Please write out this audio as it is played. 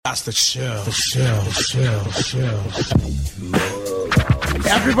That's the chill.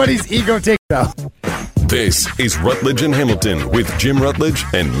 Everybody's ego take out. This is Rutledge and Hamilton with Jim Rutledge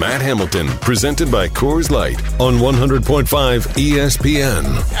and Matt Hamilton, presented by Coors Light on 100.5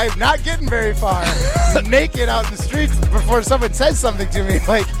 ESPN. I'm not getting very far. Naked out in the streets before someone says something to me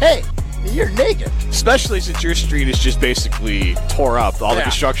like, hey, you're naked. Especially since your street is just basically tore up. All the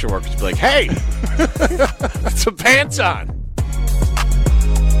construction workers be like, hey, put some pants on.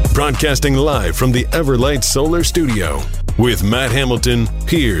 Broadcasting live from the Everlight Solar Studio. With Matt Hamilton,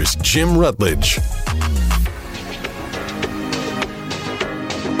 here's Jim Rutledge.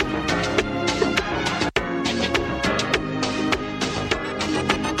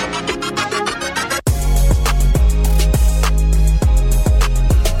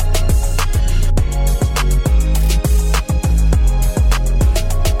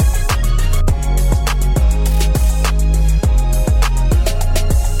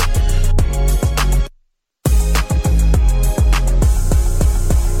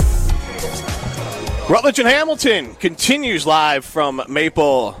 Rutledge and Hamilton continues live from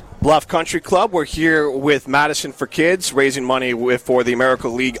Maple Bluff Country Club. We're here with Madison for Kids, raising money for the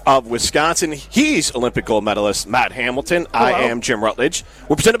American League of Wisconsin. He's Olympic gold medalist Matt Hamilton. Hello. I am Jim Rutledge.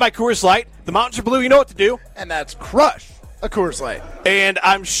 We're presented by Coors Light. The mountains are blue. You know what to do. And that's crush a Coors Light. And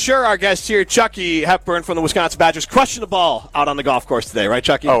I'm sure our guest here, Chucky Hepburn from the Wisconsin Badgers, crushing the ball out on the golf course today. Right,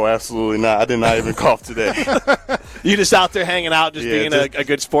 Chucky? Oh, absolutely not. I did not even golf today. You just out there hanging out, being a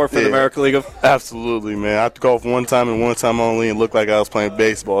good sport for the American League of? Absolutely, man. I golfed one time and one time only and looked like I was playing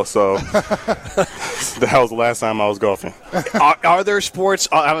baseball, so that was the last time I was golfing. Are there sports,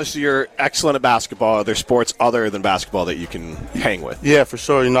 obviously you're excellent at basketball, are there sports other than basketball that you can hang with? Yeah, for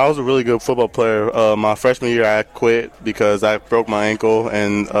sure. I was a really good football player. My freshman year, I quit because I broke my ankle,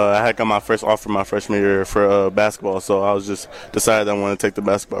 and I had got my first offer my freshman year for basketball, so I was just decided I wanted to take the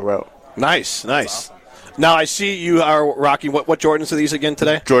basketball route. Nice. Awesome. Now, I see you are rocking, what Jordans are these again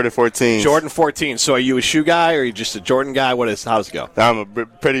today? Jordan 14. Jordan 14. So are you a shoe guy, or are you just a Jordan guy? How's it go? I'm a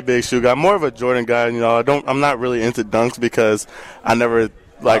pretty big shoe guy. I'm more of a Jordan guy. I'm not really into dunks because I never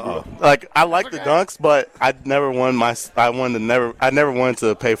I like the dunks, but I never wanted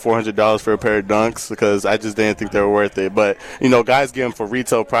to pay $400 for a pair of dunks because I just didn't think they were worth it. But guys get them for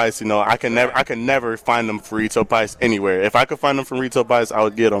retail price. I can never find them for retail price anywhere. If I could find them for retail price, I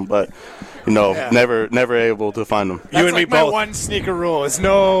would get them. But never able to find them. That's you and me my both. one sneaker rule is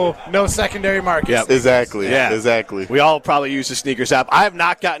no secondary markets. Yep. Exactly. Yeah. Exactly. We all probably use the sneakers app. I have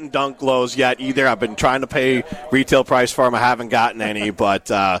not gotten dunk lows yet either. I've been trying to pay retail price for them. I haven't gotten any,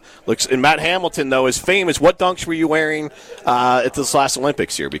 but looks. And Matt Hamilton though is famous. What dunks were you wearing at this last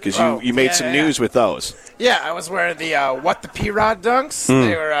Olympics here? Because you made some news with those. Yeah, I was wearing the What the P-Rod dunks.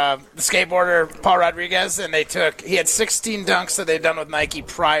 They were the skateboarder Paul Rodriguez, and he had 16 dunks that they'd done with Nike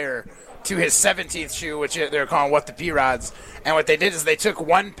prior to his 17th shoe, which they're calling What the P-Rods. And what they did is they took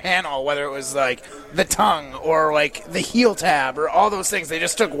one panel, whether it was like the tongue or like the heel tab or all those things. They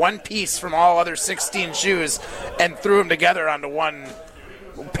just took one piece from all other 16 shoes and threw them together onto one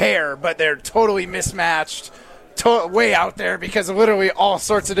pair, but they're totally mismatched, way out there because of literally all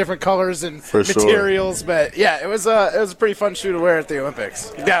sorts of different colors and materials. Sure. But yeah, it was a pretty fun shoe to wear at the Olympics.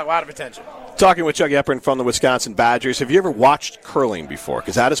 It got a lot of attention. Talking with Chucky Hepburn from the Wisconsin Badgers. Have you ever watched curling before?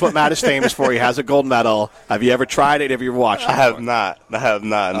 Because that is what Matt is famous for. He has a gold medal. Have you ever tried it? Have you ever watched it? I have not. No, okay.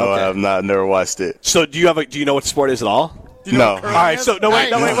 I have not. Never watched it. So do you know what sport it is at all? No. All right, so wait.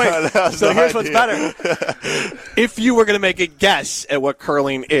 So here's what's better. If you were going to make a guess at what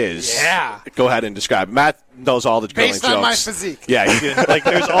curling is, go ahead and describe. Matt knows all the curling jokes. Based on my physique. Yeah,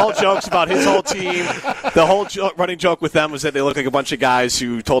 there's all jokes about his whole team. The whole running joke with them was that they look like a bunch of guys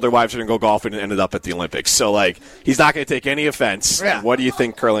who told their wives they're going to go golfing and ended up at the Olympics. So, he's not going to take any offense. Yeah. What do you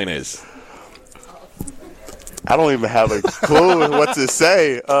think curling is? I don't even have a clue what to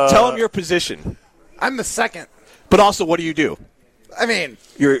say. Tell him your position. I'm the second. But also, what do you do? I mean,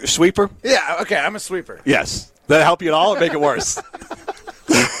 you're a sweeper? Yeah, okay, I'm a sweeper. Yes. Does that help you at all or make it worse?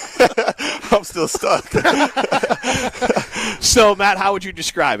 I'm still stuck. So, Matt, how would you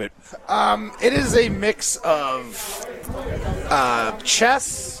describe it? It is a mix of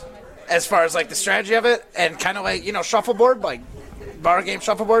chess, as far as the strategy of it, and kind of shuffleboard, like bar game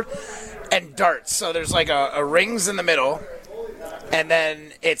shuffleboard, and darts. So there's a rings in the middle. And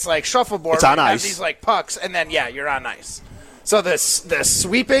then it's shuffleboard. It's on ice. Have these pucks, and then you're on ice. So the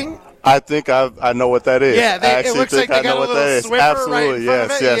sweeping I think I know what that is. Yeah, I actually it looks think like they I know got a what that little is. Swiffer Absolutely, right in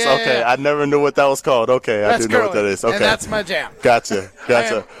front of yes. it. Yeah, Okay, yeah. I never knew what that was called. Okay, That's I do know what that curling, is. Okay, and that's my jam. Gotcha.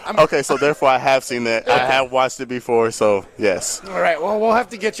 Okay, so therefore I have seen that. I have watched it before. So yes. All right. Well, we'll have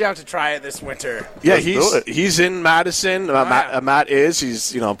to get you out to try it this winter. Yeah, Let's do it. he's in Madison. Matt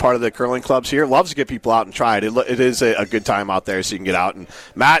he's part of the curling clubs here. Loves to get people out and try it. It is a good time out there, so you can get out. And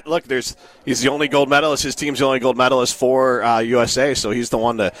Matt, look, he's the only gold medalist. His team's the only gold medalist for USA, so he's the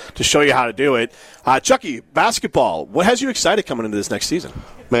one to show you how to do it. Chucky, basketball. What has you excited coming into this next season?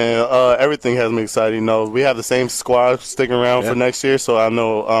 Man, everything has me excited. You know, we have the same squad sticking around for next year, so I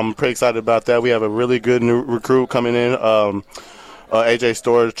know I'm pretty excited about that. We have a really good new recruit coming in. AJ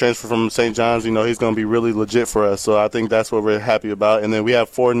Storr, transfer from St. John's. You know, he's going to be really legit for us, so I think that's what we're happy about. And then we have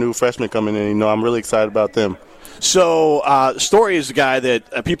 4 new freshmen coming in. You know, I'm really excited about them. So, Story is a guy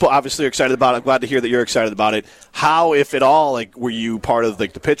that people obviously are excited about. I'm glad to hear that you're excited about it. How, if at all, were you part of the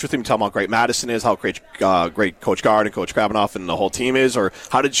pitch with him? Tell him how great Madison is, how great Coach Gard and Coach Krabanoff and the whole team is, or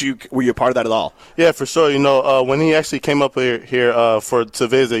were you a part of that at all? Yeah, for sure. You know, when he actually came up here to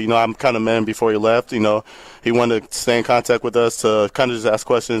visit, you know, I'm kind of met him before he left. You know, he wanted to stay in contact with us to kind of just ask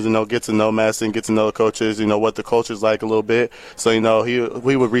questions, you know, get to know Madison, get to know the coaches, you know, what the culture's like a little bit. So, you know, he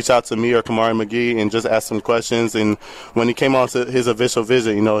would reach out to me or Kamari McGee and just ask some questions. And when he came on to his official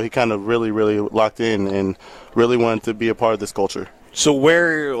visit, you know, he kind of really, really locked in and really wanted to be a part of this culture. So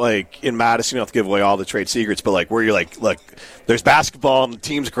where, in Madison, you don't have to give away all the trade secrets, but, where you're look, there's basketball and the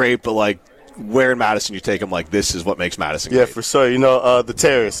team's great, but, where in Madison you take them, this is what makes Madison great? Yeah, for sure. You know, the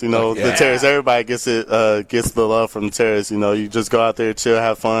terrace, you know, Yeah. the terrace, everybody gets the love from the terrace. You know, you just go out there, chill,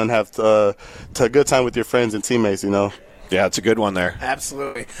 have fun, have a good time with your friends and teammates, you know. Yeah, it's a good one there.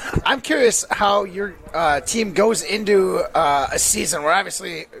 Absolutely. I'm curious how your team goes into a season. We're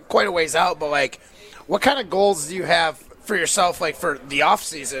obviously quite a ways out, but, what kind of goals do you have for yourself, for the off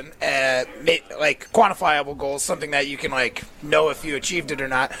season, quantifiable goals, something that you can know if you achieved it or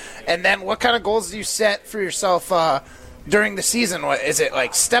not, and then what kind of goals do you set for yourself during the season? What is it,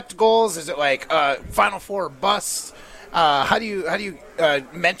 stepped goals? Is it Final Four bust? How do you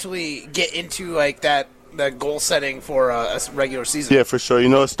mentally get into the goal setting for a regular season? Yeah, for sure. You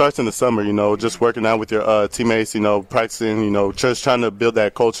know, it starts in the summer, you know, just working out with your teammates, you know, practicing, you know, just trying to build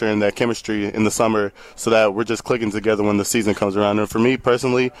that culture and that chemistry in the summer so that we're just clicking together when the season comes around. And for me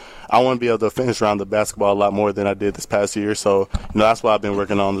personally, I want to be able to finish around the basketball a lot more than I did this past year. So, you know, that's what I've been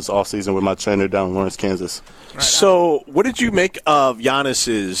working on this offseason with my trainer down in Lawrence, Kansas. Right. So what did you make of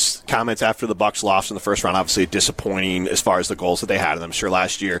Giannis's comments after the Bucks lost in the first round? Obviously disappointing as far as the goals that they had, and I'm sure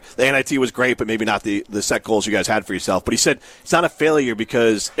last year the NIT was great, but maybe not the set goals you guys had for yourself. But he said it's not a failure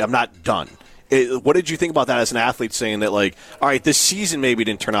because I'm not done. What did you think about that as an athlete, saying that, all right, this season maybe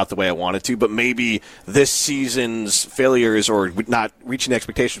didn't turn out the way I wanted to, but maybe this season's failures or not reaching the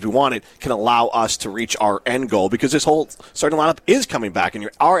expectations we wanted can allow us to reach our end goal, because this whole starting lineup is coming back and you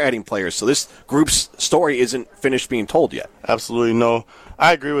are adding players, so this group's story isn't finished being told yet. Absolutely, no.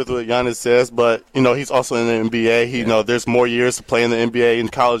 I agree with what Giannis says, but, you know, he's also in the NBA. You know, there's more years to play in the NBA. In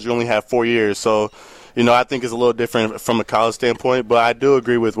college, you only have 4 years, so you know, I think it's a little different from a college standpoint, but I do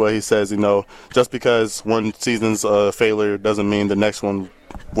agree with what he says. You know, just because one season's a failure doesn't mean the next one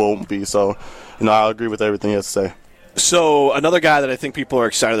won't be. So, you know, I agree with everything he has to say. So another guy that I think people are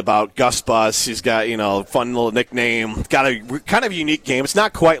excited about, Gus Bus. He's got, fun little nickname. Got a kind of unique game. It's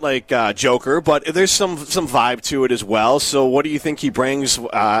not quite like Joker, but there's some vibe to it as well. So what do you think he brings?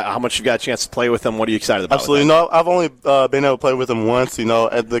 How much you got a chance to play with him? What are you excited about? Absolutely. No, I've only been able to play with him once. You know,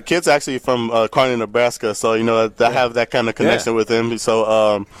 the kid's actually from Kearney, Nebraska, so you know I have that kind of connection with him.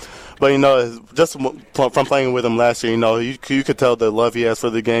 So. But, you know, just from playing with him last year, you know, you could tell the love he has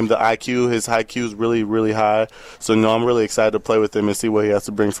for the game, the IQ. His IQ is really, really high. So, you know, I'm really excited to play with him and see what he has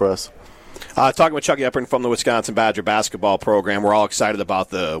to bring for us. Talking with Chucky Hepburn from the Wisconsin Badger basketball program. We're all excited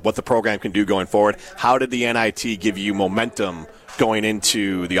about what the program can do going forward. How did the NIT give you momentum going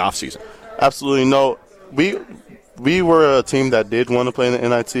into the offseason? Absolutely. No, we were a team that did want to play in the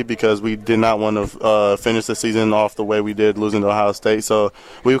NIT because we did not want to finish the season off the way we did, losing to Ohio State. So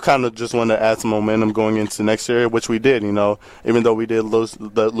we kind of just wanted to add some momentum going into next year, which we did, you know. Even though we did lose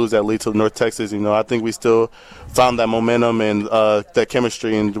that lead to North Texas, you know, I think we still found that momentum and that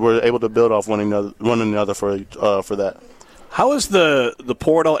chemistry, and we're able to build off one another for that. How is the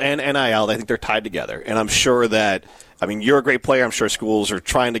portal and NIL? I think they're tied together, and I'm sure that I mean, you're a great player. I'm sure schools are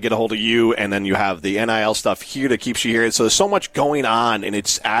trying to get a hold of you, and then you have the NIL stuff here that keeps you here. So there's so much going on, and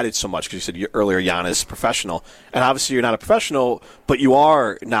it's added so much, because you said earlier Giannis professional. And obviously you're not a professional, but you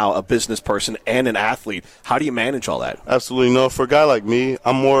are now a business person and an athlete. How do you manage all that? Absolutely. No, for a guy like me,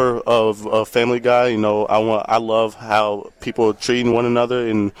 I'm more of a family guy. You know, I love how people treating one another,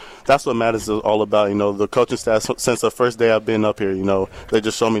 and that's what matters is all about. You know, the coaching staff, since the first day I've been up here, you know, they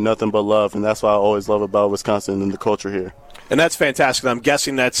just show me nothing but love, and that's what I always love about Wisconsin and the culture here. And that's fantastic. I'm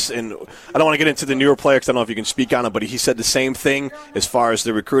guessing that's – and I don't want to get into the newer player because I don't know if you can speak on it, but he said the same thing as far as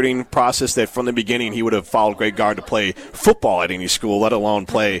the recruiting process, that from the beginning he would have followed Greg Gard to play football at any school, let alone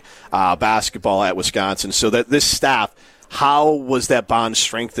play basketball at Wisconsin. So that this staff – how was that bond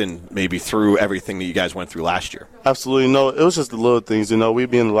strengthened maybe through everything that you guys went through last year? Absolutely. No, it was just the little things. You know,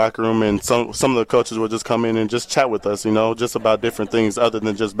 we'd be in the locker room, and some of the coaches would just come in and just chat with us, you know, just about different things other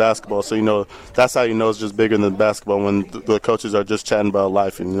than just basketball. So, you know, that's how you know it's just bigger than basketball, when the coaches are just chatting about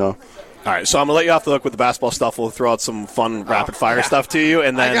life, and, you know. All right, so I'm going to let you off the hook with the basketball stuff. We'll throw out some fun rapid-fire stuff to you.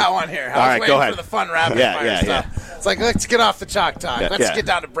 And then I got one here. All right, go ahead. For the fun rapid-fire stuff. Yeah. It's like, let's get off the chalk talk. Let's get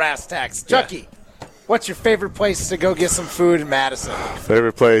down to brass tacks. Chucky. What's your favorite place to go get some food in Madison?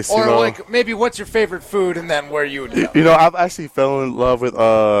 Favorite place, or you know, like maybe what's your favorite food, and then where you would go? You know, I've actually fell in love with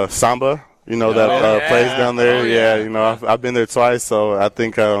Samba. You know, that place down there. Yeah, you know, I've been there twice, so I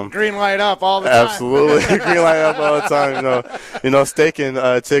think green light up all the time. Absolutely, green light up all the time. You know, steak and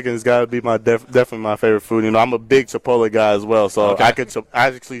chicken's got to be definitely my favorite food. You know, I'm a big Chipotle guy as well, so I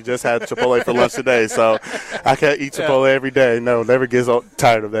actually just had Chipotle for lunch today, so I can eat Chipotle every day. No, never gets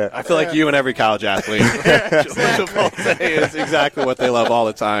tired of that. I feel like you and every college athlete. Chipotle is exactly what they love all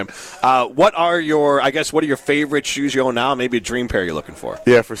the time. What are your favorite shoes you own now? Maybe a dream pair you're looking for?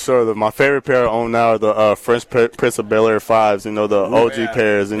 Yeah, for sure. My favorite pair I own now are the French Prince of Bel-Air 5s, you know, the OG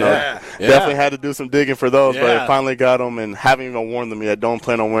pairs. You know, definitely had to do some digging for those, but I finally got them and haven't even worn them yet. Don't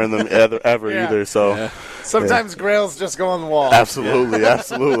plan on wearing them ever either. So sometimes grails just go on the wall. Absolutely,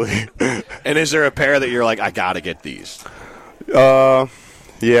 absolutely. And is there a pair that you're like, I got to get these? Yeah,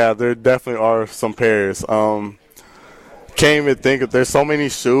 there definitely are some pairs. Can't even think of. There's so many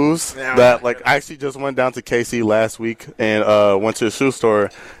shoes that, like, I actually just went down to KC last week and went to a shoe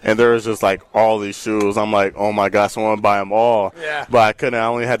store, and there was just like all these shoes. I'm like, oh my gosh, I want to buy them all. Yeah. But I couldn't. I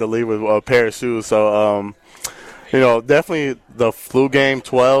only had to leave with a pair of shoes. So, you know, definitely the Flu Game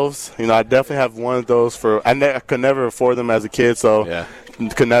 12s. You know, I definitely have one of those for. I could never afford them as a kid, so.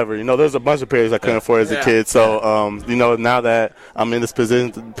 Could never. You know, there's a bunch of pairs I couldn't afford as a kid. So, you know, now that I'm in this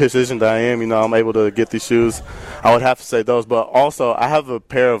position that I am, you know, I'm able to get these shoes. I would have to say those. But also, I have a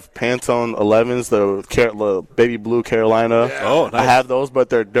pair of Pantone 11s, the baby blue Carolina. Yeah. Oh, nice. I have those,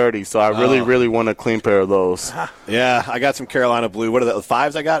 but they're dirty. So I really want a clean pair of those. Yeah, I got some Carolina blue. What are the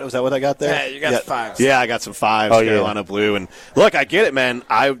 5s I got? Was that what I got there? Yeah, you got the 5s. Yeah, I got some 5s, Carolina blue. And look, I get it, man.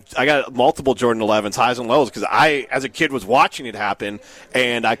 I got multiple Jordan 11s, highs and lows, because I, as a kid, was watching it happen.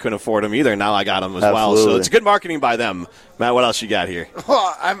 And I couldn't afford them either. Now I got them as well. So it's good marketing by them. Matt, what else you got here?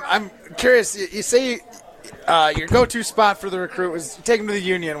 Well, I'm curious. You say your go-to spot for the recruit was take them to the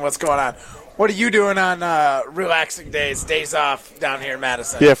Union. What's going on? What are you doing on relaxing days off down here in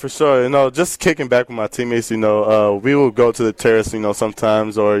Madison? Yeah, for sure. You know, just kicking back with my teammates. You know, we will go to the terrace, you know,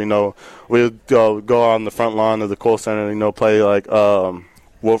 sometimes, or, you know, we'll go on the front lawn of the Kohl Center, you know, play like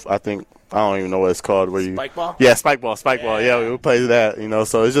Wolf, I think. I don't even know what it's called. Spike ball? Yeah, spike ball. Yeah, we play that, you know.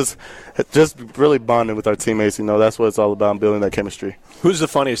 So it's just really bonding with our teammates, you know. That's what it's all about, building that chemistry. Who's the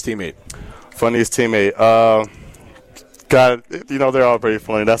funniest teammate? Funniest teammate? God, you know, they're all pretty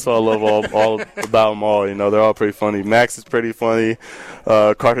funny. That's what I love all about them all, you know. They're all pretty funny. Max is pretty funny.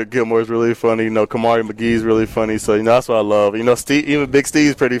 Carter Gilmore is really funny. You know, Kamari McGee is really funny. So, you know, that's what I love. You know, Steve, even Big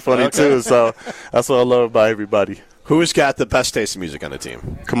Steve's pretty funny, too. So that's what I love about everybody. Who's got the best taste in music on the team?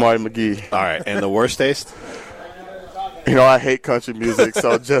 Kamari McGee. All right. And the worst taste? You know, I hate country music,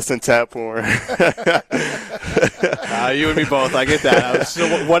 so Justin Tapporn. You and me both. I get that.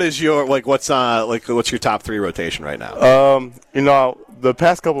 So, what is your what's your top 3 rotation right now? You know, the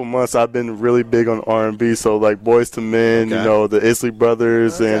past couple of months I've been really big on R&B, so like Boyz II Men, you know, the Isley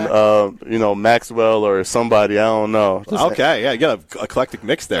Brothers, and you know, Maxwell or somebody, I don't know. Okay, yeah, you got an eclectic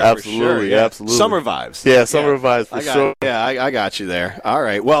mix there. Absolutely, for sure. Yeah. Absolutely. Summer vibes. Yeah, summer vibes for sure. Yeah, I got you there. All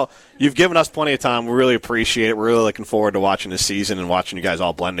right, well, you've given us plenty of time. We really appreciate it. We're really looking forward to watching this season and watching you guys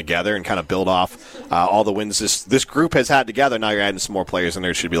all blend together and kind of build off all the wins this group has had together. Now you're adding some more players in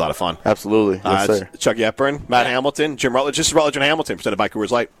there. It should be a lot of fun. Absolutely. Yes, sir. Chucky Hepburn, Matt Hamilton, Jim Rutledge. This is Rutledge and Hamilton, presented by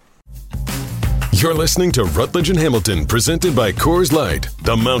Coors Light. You're listening to Rutledge and Hamilton, presented by Coors Light.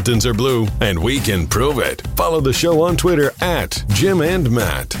 The mountains are blue, and we can prove it. Follow the show on Twitter @Jim and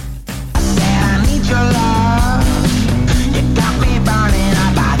Matt. I need your love.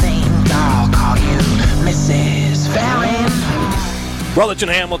 Mrs. Farron. Rutledge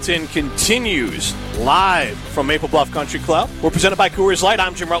and Hamilton continues live from Maple Bluff Country Club. We're presented by Coors Light.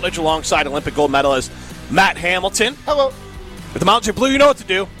 I'm Jim Rutledge alongside Olympic gold medalist Matt Hamilton. Hello. If the mountains are blue, you know what to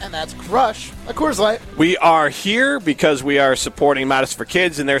do. And that's Crush, a Coors Light. We are here because we are supporting Madison for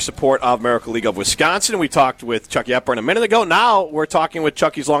Kids in their support of Miracle League of Wisconsin. We talked with Chucky Hepburn a minute ago. Now we're talking with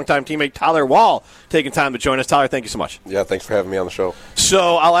Chucky's longtime teammate Tyler Wahl, taking time to join us. Tyler, thank you so much. Yeah, thanks for having me on the show.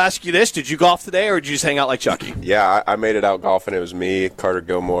 So I'll ask you this. Did you golf today or did you just hang out like Chucky? Yeah, I made it out golfing. It was me, Carter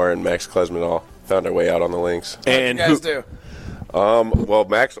Gilmore, and Max Klesman all found our way out on the links. And What did you guys do? Well,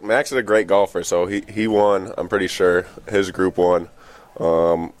 Max is a great golfer, so he won, I'm pretty sure. His group won.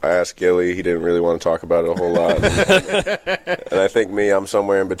 I asked Gilly. He didn't really want to talk about it a whole lot. And I think I'm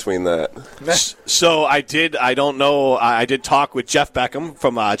somewhere in between that. So I did talk with Jeff Beckham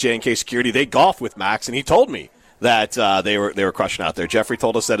from J&K Security. They golf with Max, and he told me that they were crushing out there. Jeffrey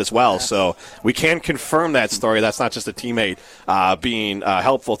told us that as well. So we can confirm that story. That's not just a teammate being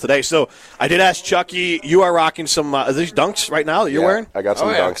helpful today. So I did ask Chucky, you are rocking some are these dunks right now that you're wearing? I got some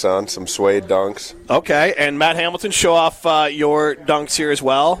dunks on, some suede dunks. Okay, and Matt Hamilton, show off your dunks here as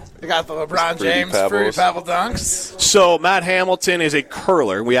well. You got the LeBron James Fruity Pebble dunks. So Matt Hamilton is a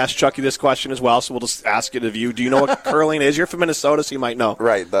curler. We asked Chucky this question as well, so we'll just ask it of you. Do you know what curling is? You're from Minnesota, so you might know.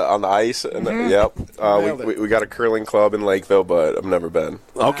 Right, on the ice. And yep. We got a curling club in Lakeville, but I've never been.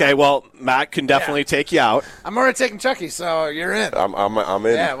 Okay, well, Matt can definitely take you out. I'm already taking Chucky, so you're in. I'm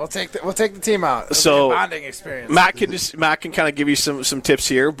in. Yeah, we'll take the team out. It'll So be a bonding experience. Matt can kind of give you some tips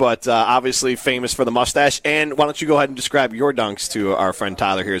here, but obviously famous for the mustache. And why don't you go ahead and describe your dunks to our friend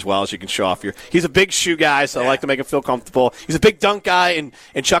Tyler here as well, as you can show off your. He's a big shoe guy, so I like to make him feel comfortable. He's a big dunk guy, and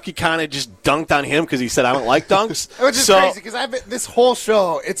Chucky kind of just dunked on him because he said I don't like dunks. Which is crazy because this whole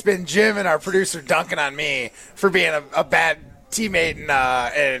show it's been Jim and our producer dunking on me for being a bad teammate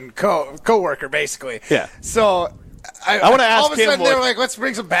and co-worker basically. Yeah. So I want to ask him. All of a sudden, they're like, "Let's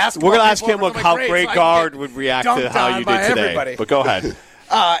bring some basketball." We're going to ask him how great Great Guard would react to how you did today. Everybody. But go ahead.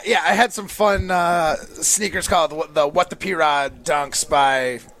 Yeah, I had some fun sneakers called the What the P-Rod dunks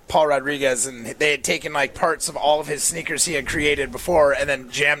by Paul Rodriguez, and they had taken like parts of all of his sneakers he had created before and then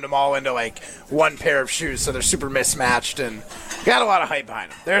jammed them all into like one pair of shoes, so they're super mismatched and got a lot of hype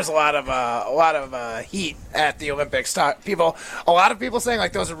behind them. There's a lot of heat at the Olympics. A lot of people saying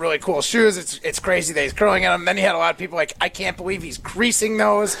like those are really cool shoes. It's crazy that he's curling at them. Then he had a lot of people like, I can't believe he's creasing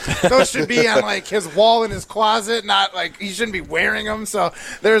those. Those should be on like his wall in his closet, not like he shouldn't be wearing them. So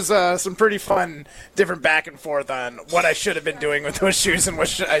there's some pretty fun different back and forth on what I should have been doing with those shoes and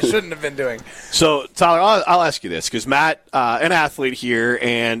what I shouldn't have been doing. So Tyler, I'll ask you this because Matt, an athlete here,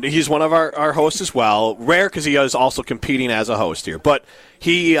 and he's one of our hosts as well. Rare because he is also competing as a host here, but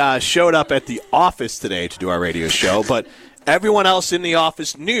he showed up at the office today to do our radio show, but everyone else in the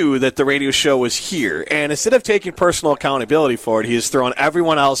office knew that the radio show was here, and instead of taking personal accountability for it, he has thrown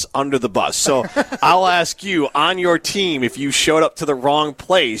everyone else under the bus. So I'll ask you, on your team, if you showed up to the wrong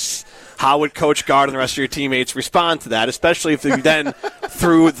place, how would Coach Guard and the rest of your teammates respond to that, especially if you then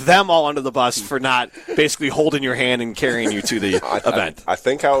threw them all under the bus for not basically holding your hand and carrying you to the event? I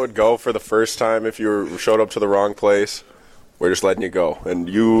think how it would go for the first time if you showed up to the wrong place. We're just letting you go, and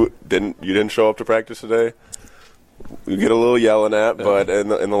you didn't show up to practice today. You get a little yelling at, but in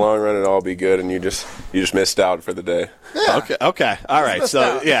the long run, it'll all be good, and you just missed out for the day. Yeah. Okay, all right.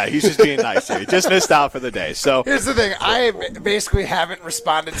 So yeah, he's just being nice here. He just missed out for the day. So here's the thing: I basically haven't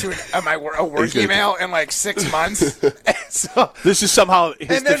responded to a work email in like 6 months. So this is somehow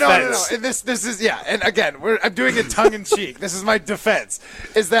his defense. No. And this is And again, I'm doing it tongue in cheek. This is my defense.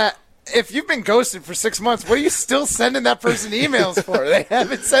 Is that if you've been ghosted for 6 months, what are you still sending that person emails for? They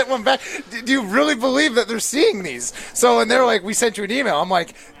haven't sent one back. Do you really believe that they're seeing these? So, and they're like, we sent you an email. I'm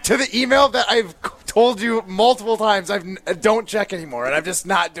like, to the email that I've told you multiple times, I don't check anymore, and I'm just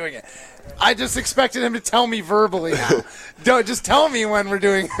not doing it. I just expected him to tell me verbally now. Don't just tell me when we're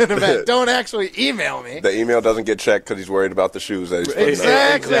doing an event. Don't actually email me. The email doesn't get checked because he's worried about the shoes that he's putting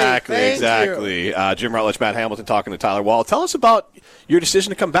Exactly. Jim Rutledge, Matt Hamilton talking to Tyler Wahl. Tell us about your decision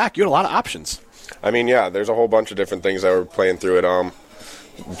to come back. You had a lot of options. I mean, yeah, there's a whole bunch of different things that were playing through it.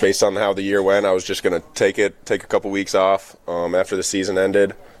 Based on how the year went, I was just going to take a couple weeks off after the season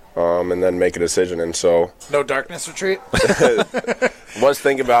ended. And then make a decision, and so no darkness retreat. Was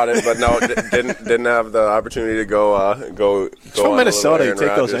thinking about it, but no, didn't have the opportunity to go. It's from Minnesota, you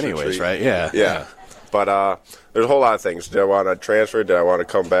take those anyways, right? Yeah. But there's a whole lot of things. Did I want to transfer? Did I want to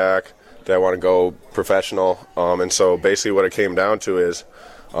come back? Did I want to go professional? And so basically, what it came down to is,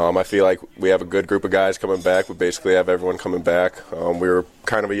 I feel like we have a good group of guys coming back. We basically have everyone coming back. We were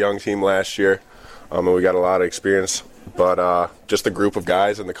kind of a young team last year, and we got a lot of experience. But just the group of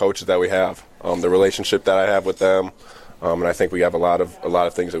guys and the coaches that we have. the relationship that I have with them. And I think we have a lot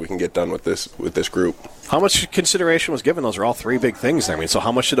of things that we can get done with this group. How much consideration was given? Those are all three big things there. I mean, so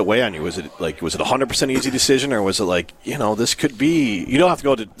how much did it weigh on you? Was it a 100% easy decision, or was it like, this could be? You don't have to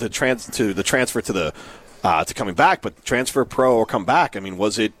go to the transfer to coming back, but transfer pro or come back. I mean,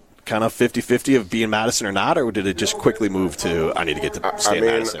 was it kind of 50-50 of being Madison or not, or did it just quickly move to I need to get to stay in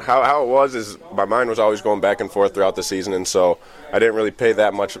Madison? How it was is my mind was always going back and forth throughout the season, and so I didn't really pay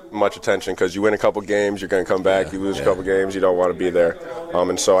that much attention because you win a couple games, you're going to come back. You lose a couple games, you don't want to be there.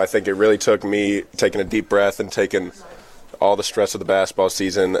 And so I think it really took me taking a deep breath and taking all the stress of the basketball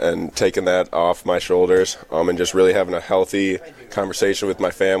season and taking that off my shoulders, and just really having a healthy conversation with my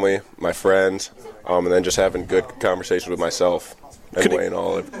family, my friends, and then just having good conversations with myself. And weighing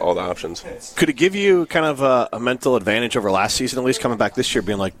all the options. Could it give you kind of a mental advantage over last season, at least coming back this year,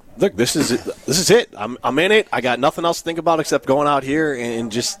 being like, look, this is it. I'm in it. I got nothing else to think about except going out here and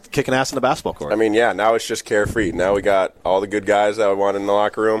just kicking ass in the basketball court. I mean, yeah, now it's just carefree. Now we got all the good guys that I want in the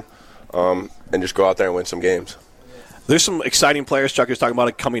locker room, and just go out there and win some games. There's some exciting players. Chuck was talking about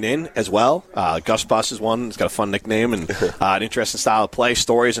it coming in as well. Gus Bus is one. He's got a fun nickname and an interesting style of play.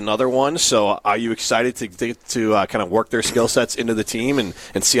 Story is another one. So are you excited to kind of work their skill sets into the team and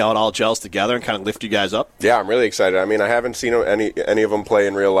see how it all gels together and kind of lift you guys up? Yeah, I'm really excited. I mean, I haven't seen any of them play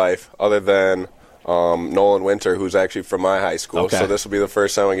in real life other than Nolan Winter, who's actually from my high school. Okay. So this will be the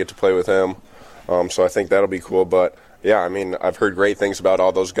first time I get to play with him. So I think that'll be cool. But, yeah, I mean, I've heard great things about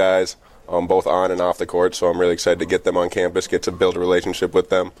all those guys. Both on and off the court, so I'm really excited to get them on campus, get to build a relationship with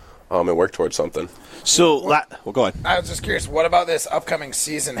them, and work towards something. So, go ahead. I was just curious, what about this upcoming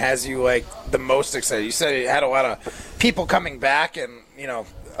season has you, the most excited? You said you had a lot of people coming back and,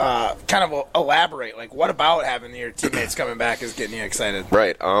 kind of elaborate. What about having your teammates coming back is getting you excited?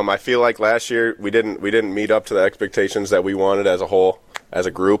 Right. I feel like last year we didn't meet up to the expectations that we wanted as a whole, as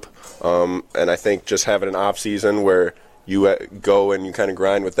a group, and I think just having an off season where you go and you kind of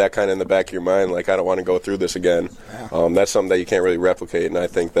grind with that kind of in the back of your mind, I don't want to go through this again. Yeah. That's something that you can't really replicate, and I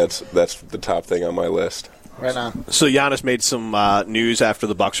think that's the top thing on my list. Right on. So Giannis made some news after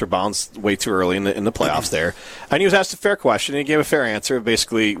the Bucks were bounced way too early in the playoffs there, and he was asked a fair question, and he gave a fair answer.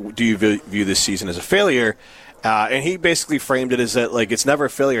 Basically, do you view this season as a failure? And he basically framed it as that it's never a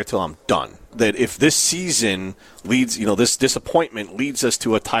failure until I'm done. That if this season leads, this disappointment leads us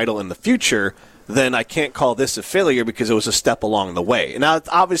to a title in the future, then I can't call this a failure because it was a step along the way. And now it's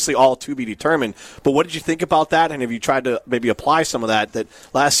obviously all to be determined, but what did you think about that? And have you tried to maybe apply some of that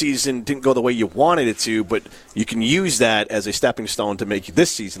last season didn't go the way you wanted it to, but you can use that as a stepping stone to make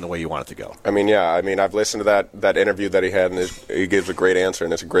this season the way you want it to go? I mean, yeah. I mean, I've listened to that interview that he had, and he gives a great answer,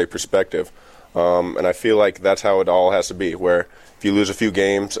 and it's a great perspective. And I feel like that's how it all has to be, where if you lose a few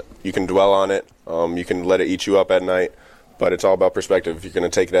games, you can dwell on it. You can let it eat you up at night. But it's all about perspective. If you're going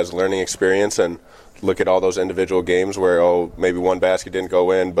to take it as a learning experience and look at all those individual games where, maybe one basket didn't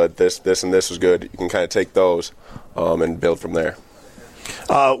go in, but this, and this was good, you can kind of take those and build from there.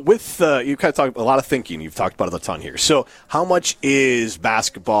 You kind of talked a lot of thinking. You've talked about it a ton here. So how much is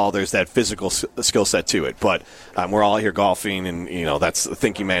basketball? There's that physical skill set to it, but we're all here golfing, and that's the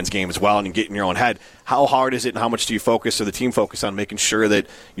thinking man's game as well, and you get in your own head. How hard is it, and how much do you focus or the team focus on making sure that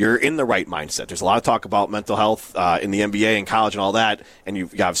you're in the right mindset? There's a lot of talk about mental health in the NBA and college and all that, and you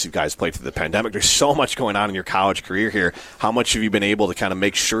guys played through the pandemic. There's so much going on in your college career here. How much have you been able to kind of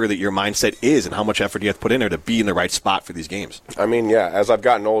make sure that your mindset is, and how much effort do you have to put in there to be in the right spot for these games? I mean, yeah, as I've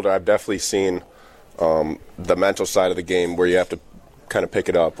gotten older, I've definitely seen the mental side of the game where you have to kind of pick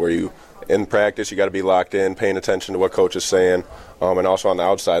it up, where you, in practice, you got to be locked in, paying attention to what coach is saying, and also on the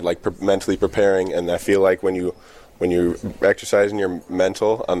outside, mentally preparing. And I feel like when you're exercising your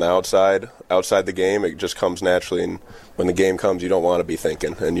mental on the outside the game, it just comes naturally. And when the game comes, you don't want to be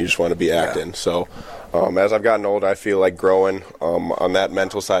thinking, and you just want to be acting. Yeah. So as I've gotten older, I feel like growing on that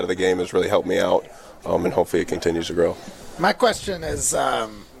mental side of the game has really helped me out, and hopefully it continues to grow. My question is,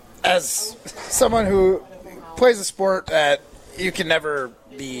 as someone who plays a sport that you can never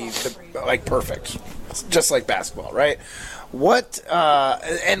be perfect, just like basketball, right?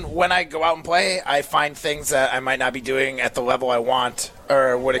 And when I go out and play, I find things that I might not be doing at the level I want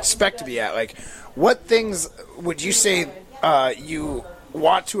or would expect to be at. What things would you say you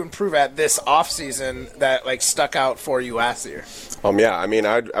want to improve at this off season that stuck out for you last year? Yeah, I mean,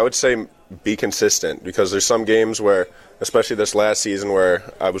 I would say be consistent, because there's some games where, especially this last season, where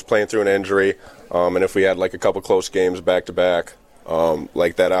I was playing through an injury, and if we had a couple close games back to back,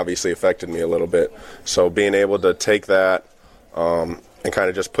 that obviously affected me a little bit. So being able to take that and kind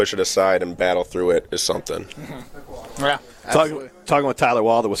of just push it aside and battle through it is something. Mm-hmm. Yeah. Talking with Tyler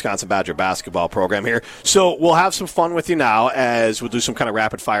Wahl, the Wisconsin Badger basketball program here. So we'll have some fun with you now as we'll do some kind of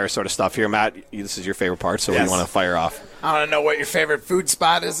rapid-fire sort of stuff here. Matt, this is your favorite part, so what do you want to fire off? I want to know what your favorite food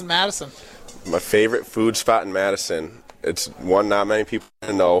spot is in Madison. My favorite food spot in Madison, it's one not many people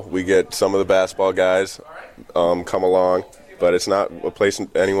know. We get some of the basketball guys come along, but it's not a place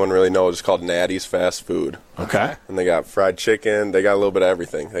anyone really knows. It's called Natty's Fast Food. Okay. And they got fried chicken. They got a little bit of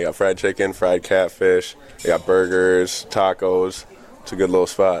everything. They got fried chicken, fried catfish. They got burgers, tacos. It's a good little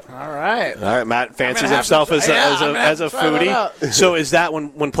spot. All right. Matt fancies himself as a foodie. So is that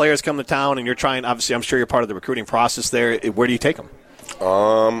when players come to town and you're trying, obviously I'm sure you're part of the recruiting process there, where do you take them?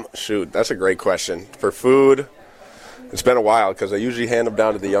 That's a great question. For food, it's been a while because I usually hand them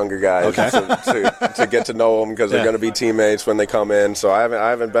down to the younger guys to get to know them because they're going to be teammates when they come in. So I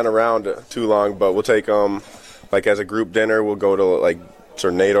haven't been around too long, but we'll take them like as a group dinner. We'll go to like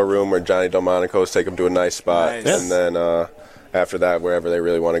Tornado Room or Johnny Delmonico's, take them to a nice spot, and then after that, wherever they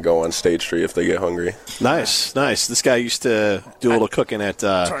really want to go on State Street if they get hungry. Nice. This guy used to do a little cooking at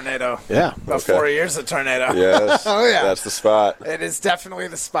Tornado. Yeah. About 4 years at Tornado. Yes. Oh, yeah. That's the spot. It is definitely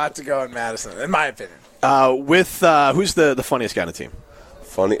the spot to go in Madison, in my opinion. Who's the funniest guy on the team?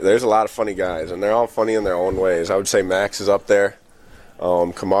 Funny. There's a lot of funny guys, and they're all funny in their own ways. I would say Max is up there.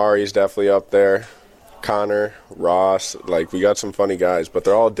 Kamari's definitely up there. Connor, Ross, we got some funny guys, but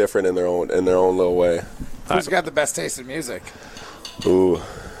they're all different in their own little way. Who's got the best taste in music? Ooh,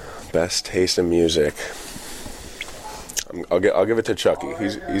 best taste in music. I'll give it to Chucky.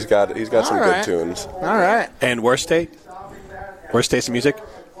 He's got some good tunes. All right. And worst taste in music?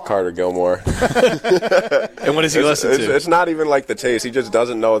 Carter Gilmore. And what does he listen to? It's not even like the taste. He just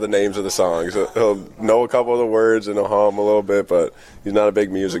doesn't know the names of the songs. He'll know a couple of the words and he'll hum a little bit, but he's not a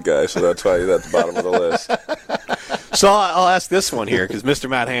big music guy, so that's why he's at the bottom of the list. So I'll ask this one here because Mr.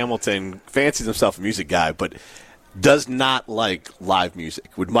 Matt Hamilton fancies himself a music guy, but does not like live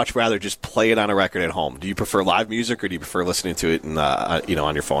music. Would much rather just play it on a record at home. Do you prefer live music or do you prefer listening to it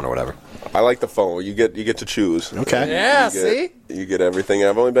on your phone or whatever? I like the phone. You get to choose. Okay. Yeah, see? You get everything.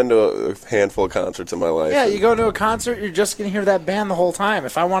 I've only been to a handful of concerts in my life. Yeah, you go to a concert, you're just going to hear that band the whole time.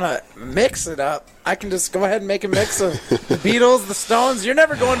 If I want to mix it up, I can just go ahead and make a mix of the Beatles, the Stones. You're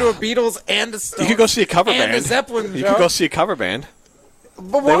never going to a Beatles and a Stones. You could go see a cover and band. a Zeppelin You show. could go see a cover band.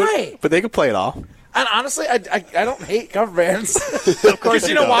 But why? But they could play it all. And honestly, I don't hate cover bands. Of course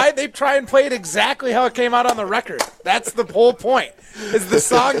you know why? They try and play it exactly how it came out on the record. That's the whole point. Is the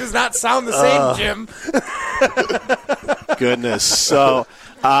song does not sound the same, Jim. Goodness. So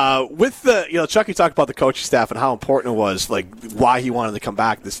with Chucky talked about the coaching staff and how important it was, why he wanted to come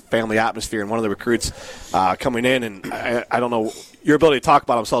back, this family atmosphere, and one of the recruits coming in, and I don't know your ability to talk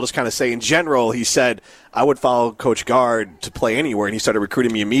about him, so I'll just kind of say in general, he said, I would follow Coach Gard to play anywhere, and he started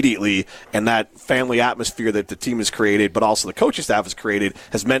recruiting me immediately, and that family atmosphere that the team has created, but also the coaching staff has created,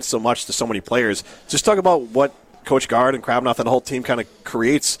 has meant so much to so many players. Just talk about what Coach Gard and Krabnoff and the whole team kind of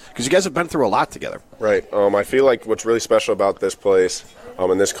creates, because you guys have been through a lot together. Right. I feel like what's really special about this place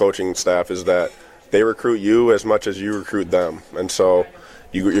and this coaching staff is that they recruit you as much as you recruit them, and so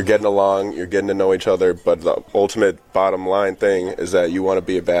you're getting along, you're getting to know each other, but the ultimate bottom line thing is that you want to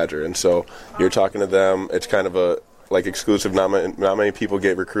be a Badger, and so you're talking to them. It's kind of a exclusive. Not many people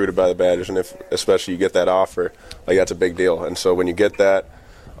get recruited by the Badgers, and if especially you get that offer, that's a big deal. And so when you get that,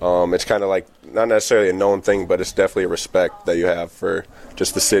 it's kind of not necessarily a known thing, but it's definitely a respect that you have for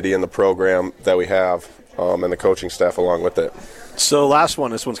just the city and the program that we have, and the coaching staff along with it. So last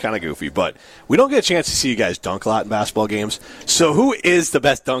one, this one's kind of goofy, but we don't get a chance to see you guys dunk a lot in basketball games. So who is the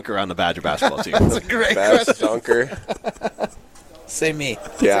best dunker on the Badger basketball team? That's a great Best question. dunker? Say me.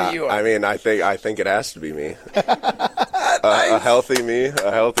 Yeah, Say you are. I mean, I think it has to be me. A healthy me.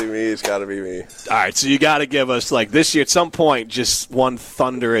 It's got to be me. All right, so you got to give us this year at some point just one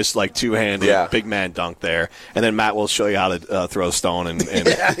thunderous two-handed big man dunk there, and then Matt will show you how to throw a stone and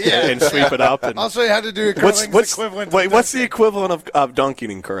sweep it up. And I'll show you how to do curling. What's the equivalent of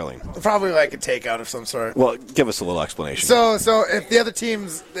dunking and curling? Probably a takeout of some sort. Well, give us a little explanation. So if the other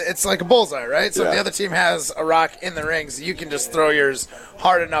team's, it's like a bullseye, right? So if the other team has a rock in the rings, you can just throw yours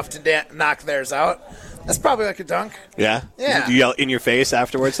hard enough to knock theirs out. That's probably a dunk. Yeah? Yeah. Do you yell in your face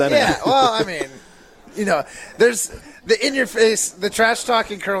afterwards then? Yeah, well, I mean, there's the in your face, the trash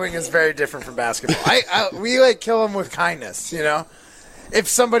talking curling is very different from basketball. We kill them with kindness, If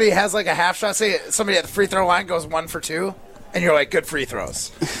somebody has a half shot, say somebody at the free throw line goes 1 for 2, and you're good free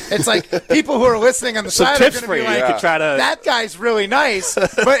throws. It's people who are listening on the side are going to be that guy's really nice,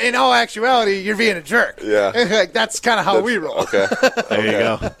 but in all actuality, you're being a jerk. Yeah. That's kind of how we roll. Okay. There you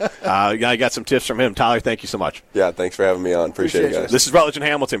go. I got some tips from him. Tyler, thank you so much. Yeah, thanks for having me on. Appreciate it, guys. This is Rutledge and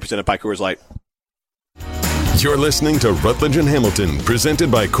Hamilton, presented by Coors Light. You're listening to Rutledge and Hamilton,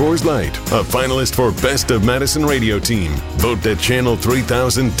 presented by Coors Light, a finalist for Best of Madison Radio Team. Vote at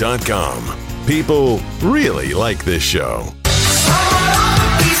channel3000.com. People really like this show.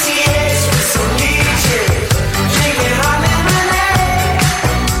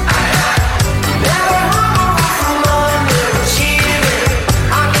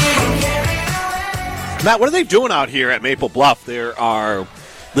 Matt, what are they doing out here at Maple Bluff? There are,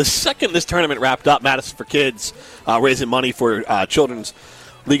 the second this tournament wrapped up, Madison for Kids, raising money for Children's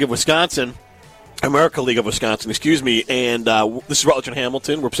League of Wisconsin, America League of Wisconsin, and this is Rutledge and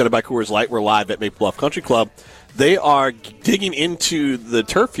Hamilton. We're presented by Coors Light. We're live at Maple Bluff Country Club. They are digging into the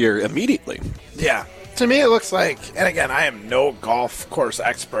turf here immediately. Yeah. To me, it looks like, and again, I am no golf course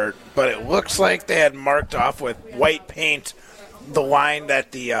expert, but it looks like they had marked off with white paint the line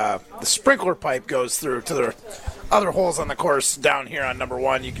that the sprinkler pipe goes through to the other holes on the course down here on number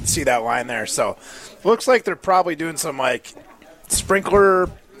 1. You can see that line there. So it looks like they're probably doing some, like, sprinkler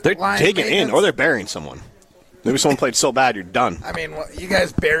They're line digging in, maintenance. or they're burying someone. Maybe someone played so bad you're done. I mean, well, you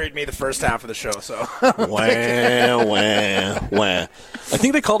guys buried me the first half of the show, so. Wah. I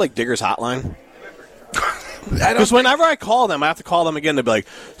think they called, like, Digger's Hotline. Because whenever I call them, I have to call them again. They'll be like,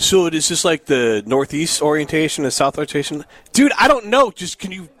 so is this like the northeast orientation, the south orientation? Dude, I don't know. Just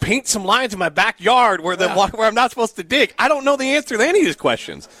can you paint some lines in my backyard where where I'm not supposed to dig? I don't know the answer to any of these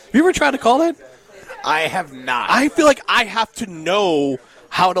questions. Have you ever tried to call that? I have not. I feel like I have to know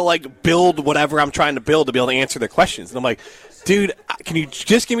how to, like, build whatever I'm trying to build to be able to answer their questions. And I'm like, dude, can you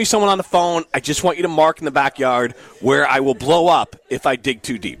just give me someone on the phone? I just want you to mark in the backyard where I will blow up if I dig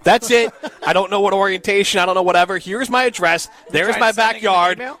too deep. That's it. I don't know what orientation. I don't know whatever. Here's my address. There's my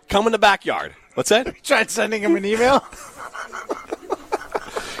backyard. Come in the backyard. What's that? You tried sending him an email?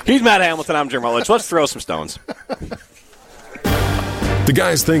 He's Matt Hamilton. I'm Jim Rutledge. Let's throw some stones. The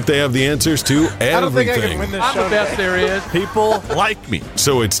guys think they have the answers to everything. I don't think I can win this show. I'm the best there is. People like me.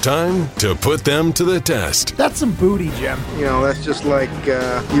 So it's time to put them to the test. That's some booty, Jim. You know, that's just like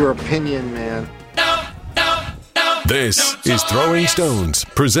your opinion, man. This is Throwing Stones,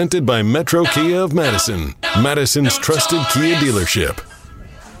 presented by Metro Kia of Madison, Madison's trusted Kia dealership.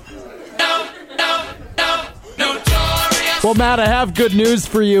 Well, Matt, I have good news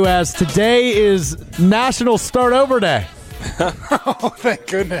for you, as today is National Start Over Day. Oh, thank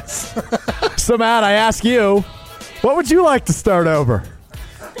goodness. So, Matt, I ask you, what would you like to start over?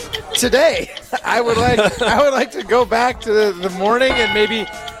 Today, I would like to go back to the morning and maybe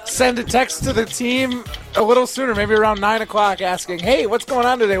send a text to the team a little sooner, maybe around 9 o'clock, asking, hey, what's going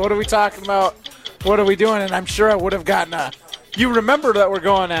on today? What are we talking about? What are we doing? And I'm sure I would have gotten you remember that we're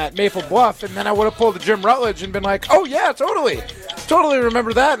going at Maple Bluff, and then I would have pulled the Jim Rutledge and been like, oh, yeah, totally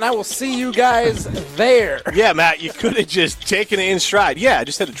remember that, and I will see you guys there. Yeah, Matt, you could have just taken it in stride. Yeah, I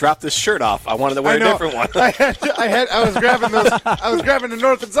just had to drop this shirt off. I wanted to wear a different one. I was grabbing the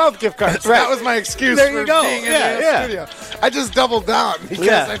North and South gift cards. Right. That was my excuse There for you go. being in Yeah, the yeah. studio. I just doubled down because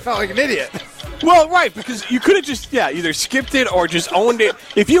I felt like an idiot. Well, right, because you could have just, either skipped it or just owned it.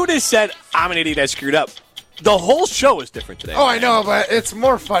 If you would have said, I'm an idiot, I screwed up, the whole show is different today. Oh, I know, but it's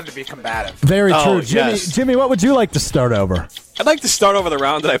more fun to be combative. Very Oh, true. Jimmy, what would you like to start over? I'd like to start over the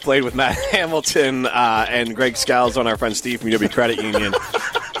round that I played with Matt Hamilton and Greg Scalzo and our friend Steve from UW Credit Union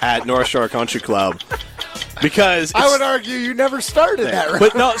at North Shore Country Club. Because I would argue you never started that round.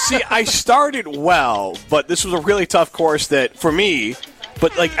 But no, see, I started well, but this was a really tough course that, for me,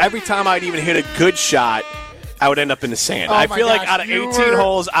 but like every time I'd even hit a good shot, I would end up in the sand. Oh I my feel like gosh, out of 18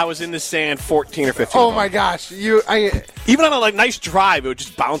 holes, I was in the sand 14 or 15 Oh holes. my gosh, Even on a nice drive, it would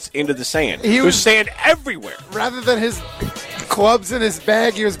just bounce into the sand. There was sand everywhere. Rather than his clubs in his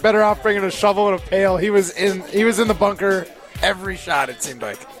bag, he was better off bringing a shovel and a pail. He was in the bunker every shot, it seemed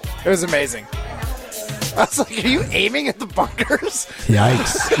like. It was amazing. I was like, are you aiming at the bunkers?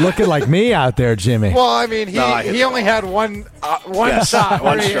 Yikes. Looking like me out there, Jimmy. Well, I mean, he only had one shot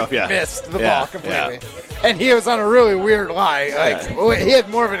where he missed the ball completely. Yeah. And he was on a really weird lie. He had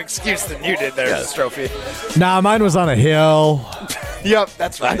more of an excuse than you did there, Strophy. Nah, mine was on a hill. Yep,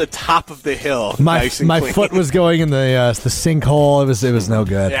 that's right. On the top of the hill. My nice and clean. foot was going in the sinkhole. It was no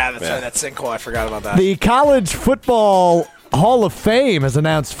good. Yeah, that's right. That sinkhole. I forgot about that. The College Football Hall of Fame has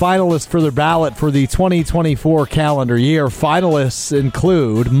announced finalists for their ballot for the 2024 calendar year. Finalists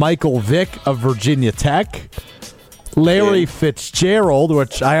include Michael Vick of Virginia Tech, Larry Fitzgerald,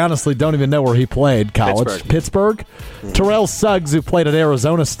 which I honestly don't even know where he played college, Pittsburgh. Terrell Suggs, who played at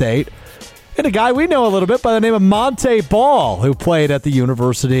Arizona State, and a guy we know a little bit by the name of Monte Ball, who played at the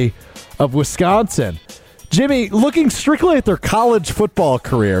University of Wisconsin. Jimmy, looking strictly at their college football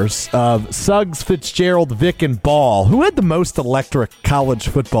careers of Suggs, Fitzgerald, Vick, and Ball, who had the most electric college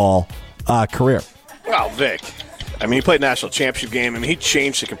football career? Well, Vic. I mean, he played national championship game. I mean, he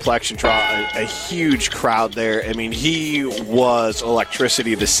changed the complexion, draw a huge crowd there. I mean, he was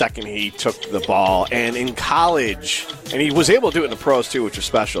electricity the second he took the ball. And in college, and he was able to do it in the pros too, which was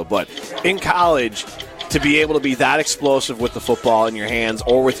special, but in college, to be able to be that explosive with the football in your hands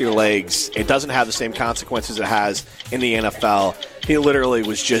or with your legs, it doesn't have the same consequences it has in the NFL. He literally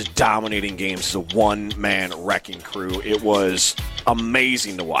was just dominating games as a one-man wrecking crew. It was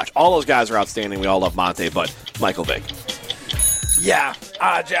amazing to watch. All those guys are outstanding. We all love Monte, but Michael Vick. Yeah,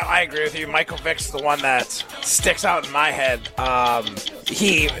 Jeff, I agree with you. Michael Vick's the one that sticks out in my head.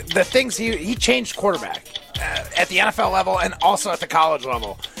 He changed quarterback at the NFL level and also at the college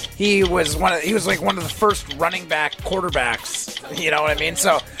level. He was like one of the first running back quarterbacks. You know what I mean?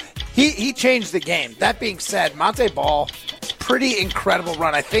 So he changed the game. That being said, Monte Ball, pretty incredible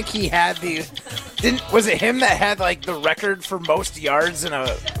run. I think he had was it him that had like the record for most yards in a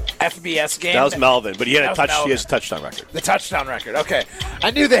FBS game? That was Melvin, but he has a touchdown record. The touchdown record. Okay,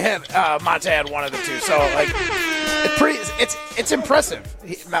 I knew that Monte had one of the two. So like, it's impressive.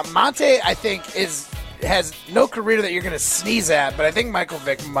 Monte, I think, has no career that you're going to sneeze at, but I think Michael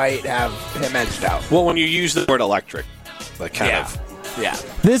Vick might have him edged out. Well, when you use the word electric, like kind of. Yeah.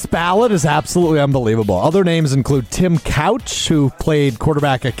 This ballot is absolutely unbelievable. Other names include Tim Couch, who played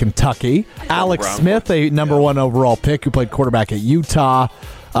quarterback at Kentucky, Alex Smith, a number one overall pick, who played quarterback at Utah,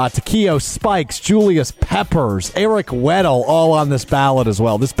 Takeo Spikes, Julius Peppers, Eric Weddle, all on this ballot as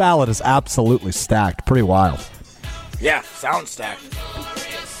well. This ballot is absolutely stacked. Pretty wild. Yeah, sound stacked.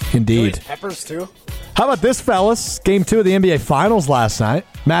 Indeed. Julius Peppers, too? How about this, fellas? Game 2 of the NBA Finals last night.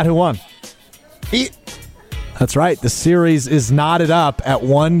 Matt, who won? Heat. That's right. The series is knotted up at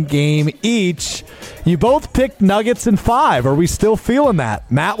 1 game each. You both picked Nuggets in 5. Are we still feeling that?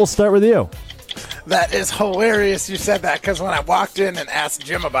 Matt, we'll start with you. That is hilarious you said that, because when I walked in and asked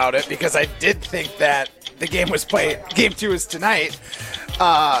Jim about it, because I did think that the game was played, game 2 is tonight,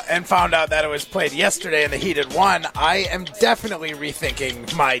 and found out that it was played yesterday and the Heat had won, I am definitely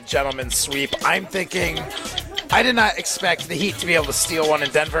rethinking my gentleman's sweep. I'm thinking I did not expect the Heat to be able to steal one in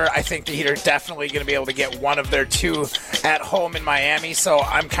Denver. I think the Heat are definitely going to be able to get one of their 2 at home in Miami, so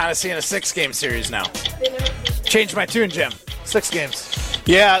I'm kind of seeing a 6-game series now. Change my tune, Jim. 6 games.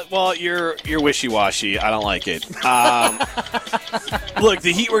 Yeah, well, you're wishy-washy. I don't like it. Look,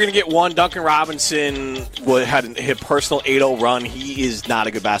 the Heat were going to get one. Duncan Robinson had a personal 8-0 run. He is not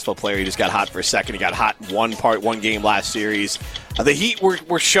a good basketball player. He just got hot for a second. He got hot one game last series. The Heat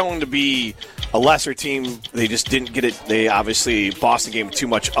were shown to be a lesser team. They just didn't get it. They obviously, Boston gave too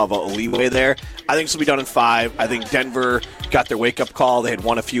much of a leeway there. I think this will be done in 5. I think Denver got their wake-up call. They had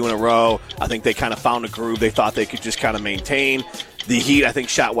won a few in a row. I think they kind of found a groove they thought they could just kind of maintain. The Heat, I think,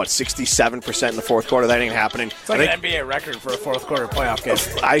 shot, 67% in the fourth quarter. That ain't happening. It's like an NBA record for a fourth quarter playoff game.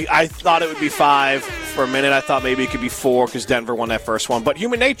 I thought it would be 5 for a minute. I thought maybe it could be 4 because Denver won that first one. But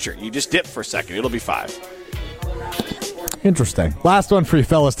human nature, you just dip for a second. It'll be 5. Interesting. Last one for you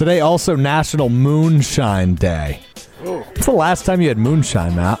fellas. Today, also National Moonshine Day. Ooh. When's the last time you had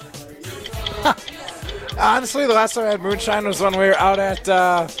moonshine, Matt? Honestly, the last time I had moonshine was when we were out at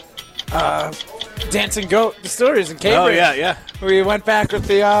Dancing Goat Distilleries in Cambridge. Oh, yeah. We went back with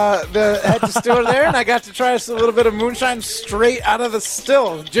the head distiller there, and I got to try a little bit of moonshine straight out of the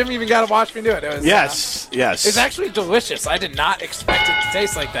still. Jim even got to watch me do it. It was, yes. It's actually delicious. I did not expect it to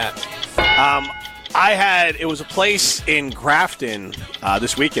taste like that. It was a place in Grafton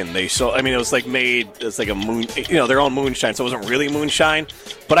this weekend. It was like a moon, their own moonshine, so it wasn't really moonshine.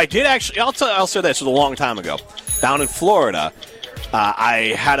 But I did actually, I'll say this, it was a long time ago, down in Florida.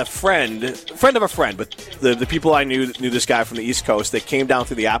 I had a friend of a friend, but the people I knew this guy from the East Coast that came down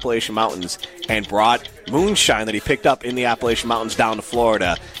through the Appalachian Mountains and brought moonshine that he picked up in the Appalachian Mountains down to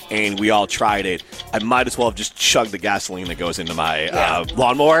Florida, and we all tried it. I might as well have just chugged the gasoline that goes into my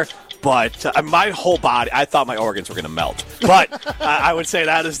lawnmower. But my whole body, I thought my organs were going to melt. But I would say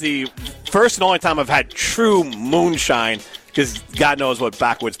that is the first and only time I've had true moonshine, because God knows what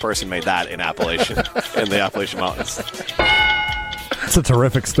backwoods person made that in the Appalachian Mountains. It's a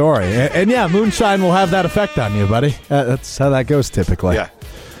terrific story. And yeah, moonshine will have that effect on you, buddy. That's how that goes typically. Yeah.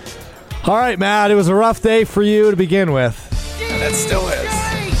 All right, Matt, it was a rough day for you to begin with. And it still is.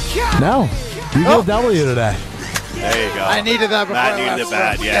 No, you get a W today. There you go. I needed that before Matt needed it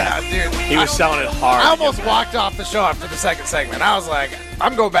bad, yeah. Dude. He was selling it hard. I almost walked off the show after the second segment. I was like,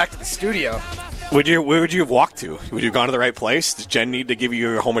 I'm going back to the studio. Where would you have walked to? Would you have gone to the right place? Does Jen need to give you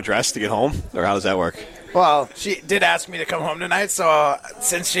your home address to get home? Or how does that work? Well, she did ask me to come home tonight, so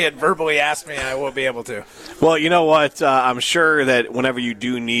since she had verbally asked me, I will be able to. Well, you know what? I'm sure that whenever you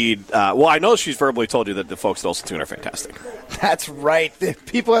do need I know she's verbally told you that the folks at Olsen Toon are fantastic. That's right. The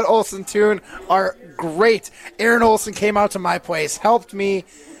people at Olsen Toon are great. Aaron Olsen came out to my place, helped me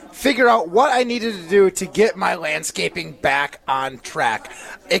figure out what I needed to do to get my landscaping back on track.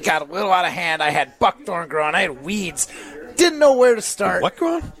 It got a little out of hand. I had buckthorn growing. I had weeds. Didn't know where to start. What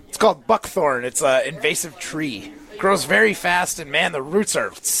growing? It's called buckthorn. It's an invasive tree. Grows very fast, and, man, the roots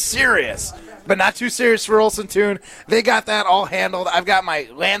are serious. But not too serious for Olsen Toon. They got that all handled. I've got my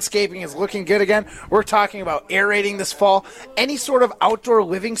landscaping is looking good again. We're talking about aerating this fall. Any sort of outdoor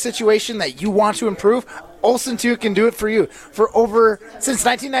living situation that you want to improve, Olsen Toon can do it for you. Since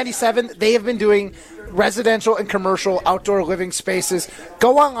 1997, they have been doing residential and commercial outdoor living spaces.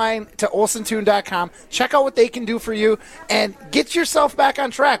 Go online to olsentoon.com, check out what they can do for you, and get yourself back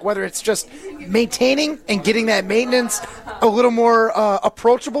on track, whether it's just maintaining and getting that maintenance a little more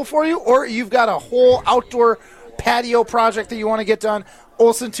approachable for you, or you've got a whole outdoor patio project that you want to get done.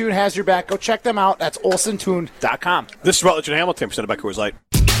 Olsen Toon has your back. Go check them out. That's olsentoon.com. This is Rutledge and Hamilton, presented by Coors Light.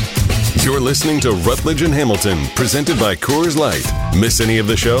 You're listening to Rutledge and Hamilton, presented by Coors Light. Miss any of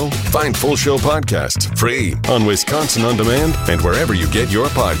the show? Find full show podcasts free on Wisconsin On Demand and wherever you get your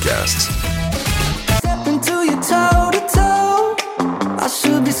podcasts. Step into your toe-to-toe. I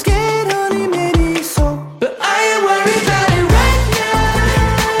should be scared, honey, maybe so. But I ain't worried about it right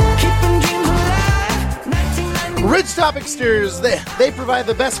now. Keeping dreams alive. Ridgetop Exteriors, they provide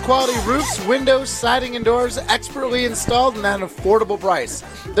the best quality roofs, windows, siding, and doors, expertly installed and at an affordable price.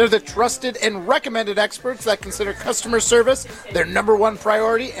 They're the trusted and recommended experts that consider customer service their number one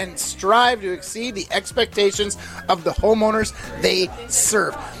priority and strive to exceed the expectations of the homeowners they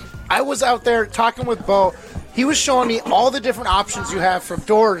serve. I was out there talking with Bo. He was showing me all the different options you have from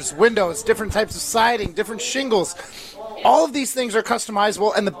doors, windows, different types of siding, different shingles. All of these things are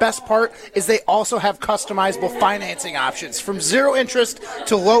customizable, and the best part is they also have customizable financing options. From zero interest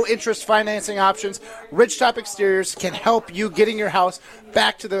to low interest financing options, Ridgetop Exteriors can help you getting your house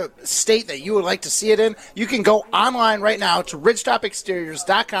back to the state that you would like to see it in. You can go online right now to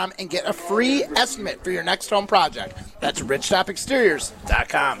ridgetopexteriors.com and get a free estimate for your next home project. That's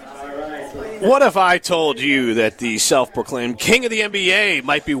ridgetopexteriors.com. What if I told you that the self-proclaimed king of the NBA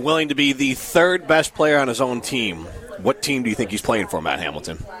might be willing to be the third best player on his own team? What team do you think he's playing for, Matt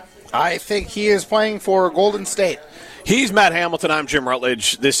Hamilton? I think he is playing for Golden State. He's Matt Hamilton. I'm Jim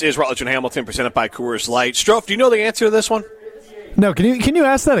Rutledge. This is Rutledge and Hamilton, presented by Coors Light. Strofe, do you know the answer to this one? No, can you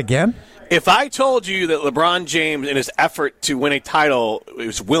ask that again? If I told you that LeBron James, in his effort to win a title,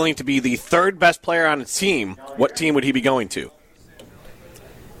 is willing to be the third best player on his team, what team would he be going to?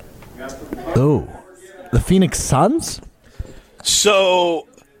 Oh, the Phoenix Suns? So,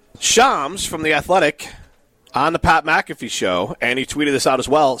 Shams from The Athletic on the Pat McAfee show, and he tweeted this out as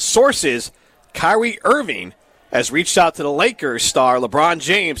well. Sources, Kyrie Irving has reached out to the Lakers star LeBron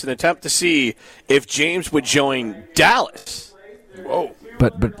James in an attempt to see if James would join Dallas. Whoa.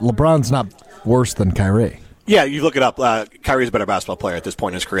 But LeBron's not worse than Kyrie. Yeah, you look it up. Kyrie's a better basketball player at this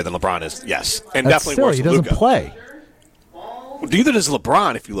point in his career than LeBron is, yes. And That's definitely silly. worse He than doesn't Luka. play. Neither does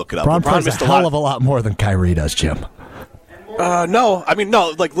LeBron if you look it up. LeBron plays missed a hell of a lot more than Kyrie does, Jim. No,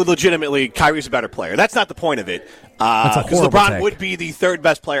 like legitimately, Kyrie's a better player. That's not the point of it. That's a Because horrible LeBron take. would be the third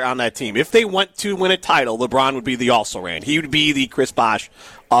best player on that team. If they went to win a title, LeBron would be the also-ran. He would be the Chris Bosh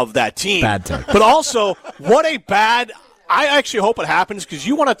of that team. Bad take. But also, what a bad... I actually hope it happens because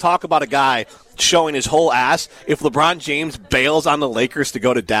you want to talk about a guy showing his whole ass. If LeBron James bails on the Lakers to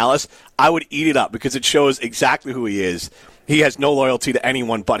go to Dallas, I would eat it up because it shows exactly who he is. He has no loyalty to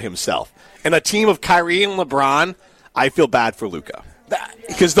anyone but himself. And a team of Kyrie and LeBron, I feel bad for Luka.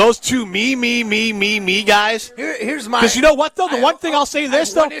 Because those two me guys. Here's my... Because you know what, though? The one thing I'll say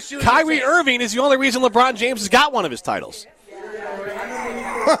this, though, one issue Kyrie Irving is the only reason LeBron James has got one of his titles.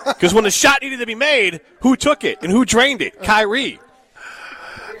 Because when the shot needed to be made, who took it and who drained it? Kyrie.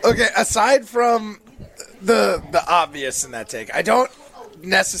 Okay, aside from the obvious in that take, I don't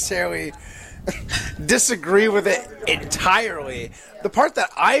necessarily disagree with it entirely. The part that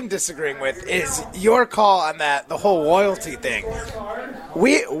I'm disagreeing with is your call on that, the whole loyalty thing.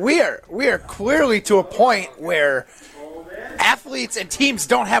 We are clearly to a point where athletes and teams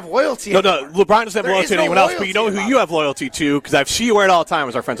don't have loyalty. No, LeBron doesn't have There loyalty is to no anyone else, but you know loyalty who about you have loyalty to, because I see you wear it all the time,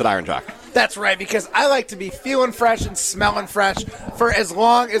 is our friends at Iron Jock. That's right, because I like to be feeling fresh and smelling fresh for as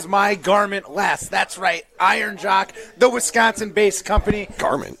long as my garment lasts. That's right, Iron Jock, the Wisconsin-based company.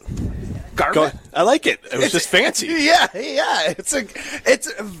 Garment. Garment? I like it. It was just fancy. Yeah. It's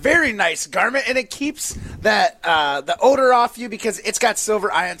a very nice garment, and it keeps the odor off you because it's got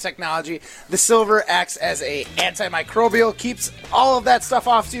silver ion technology. The silver acts as a antimicrobial, keeps all of that stuff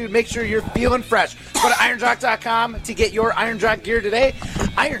off you. Make sure you're feeling fresh. Go to ironjock.com to get your Iron Jock gear today.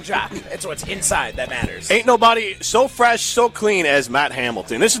 Iron Jock, it's what's inside that matters. Ain't nobody so fresh, so clean as Matt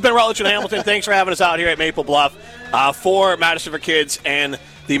Hamilton. This has been Rutledge and Hamilton. Thanks for having us out here at Maple Bluff for Madison for Kids and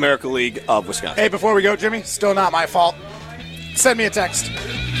the American League of Wisconsin. Hey, before we go, Jimmy, still not my fault. Send me a text.